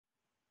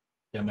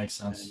Yeah, makes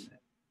sense.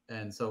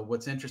 And so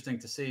what's interesting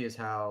to see is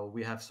how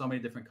we have so many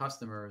different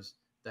customers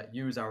that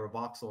use our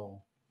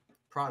VOXL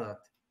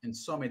product in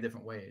so many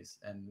different ways.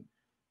 And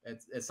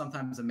it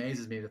sometimes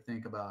amazes me to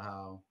think about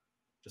how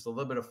just a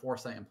little bit of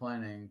foresight and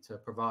planning to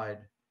provide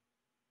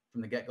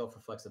from the get-go for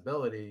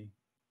flexibility,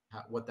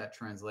 what that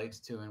translates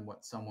to and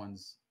what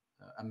someone's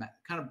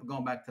kind of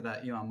going back to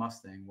that Elon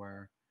Musk thing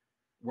where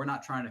we're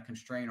not trying to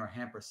constrain or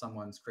hamper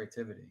someone's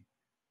creativity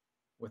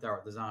with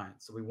our design.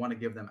 So we want to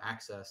give them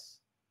access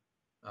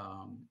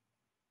um,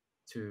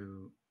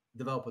 to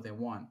develop what they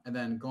want. And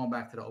then going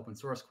back to the open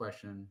source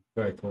question,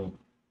 Very cool.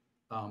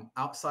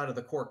 outside of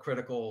the core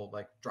critical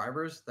like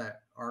drivers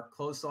that are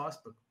closed source,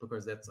 but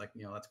because that's like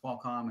that's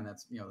Qualcomm and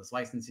that's that's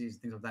licenses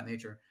things of that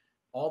nature,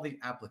 all the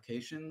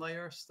application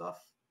layer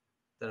stuff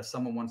that if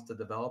someone wants to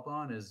develop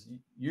on is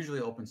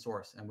usually open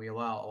source, and we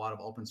allow a lot of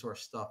open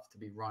source stuff to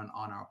be run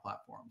on our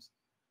platforms.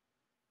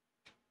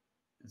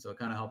 And so it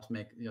kind of helps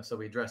make so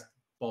we address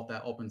both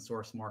that open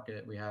source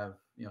market. We have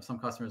some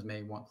customers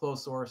may want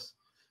closed source,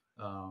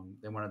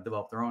 they want to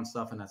develop their own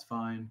stuff, and that's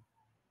fine.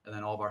 And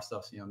then all of our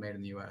stuff's made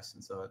in the U.S.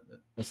 And so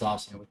That's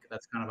awesome.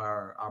 that's kind of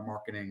our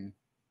marketing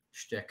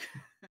shtick.